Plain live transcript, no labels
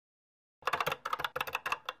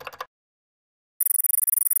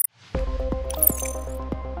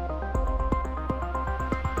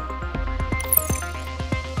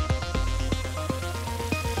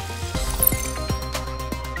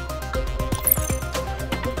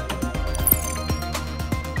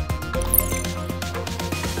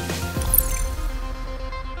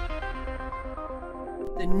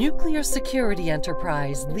nuclear security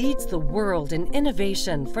enterprise leads the world in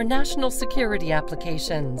innovation for national security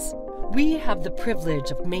applications. We have the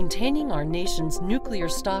privilege of maintaining our nation's nuclear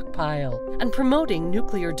stockpile and promoting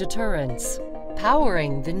nuclear deterrence,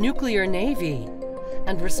 powering the nuclear navy,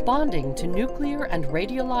 and responding to nuclear and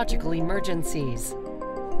radiological emergencies,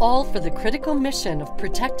 all for the critical mission of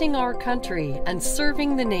protecting our country and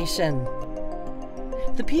serving the nation.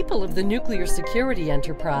 The people of the nuclear security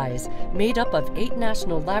enterprise, made up of 8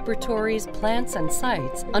 national laboratories, plants, and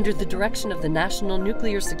sites under the direction of the National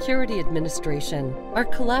Nuclear Security Administration, are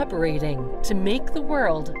collaborating to make the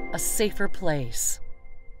world a safer place.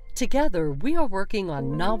 Together, we are working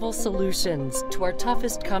on novel solutions to our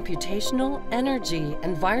toughest computational, energy,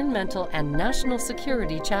 environmental, and national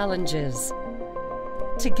security challenges.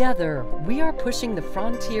 Together, we are pushing the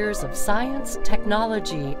frontiers of science,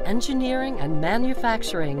 technology, engineering, and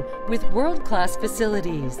manufacturing with world-class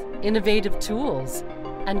facilities, innovative tools,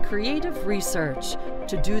 and creative research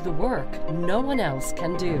to do the work no one else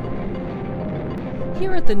can do.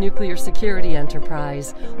 Here at the Nuclear Security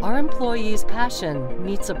Enterprise, our employees' passion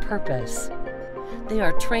meets a purpose. They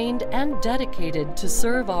are trained and dedicated to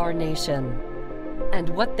serve our nation. And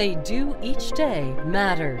what they do each day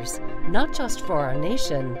matters, not just for our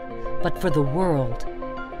nation, but for the world.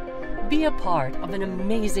 Be a part of an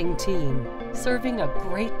amazing team, serving a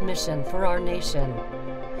great mission for our nation.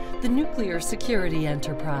 The Nuclear Security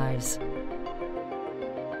Enterprise.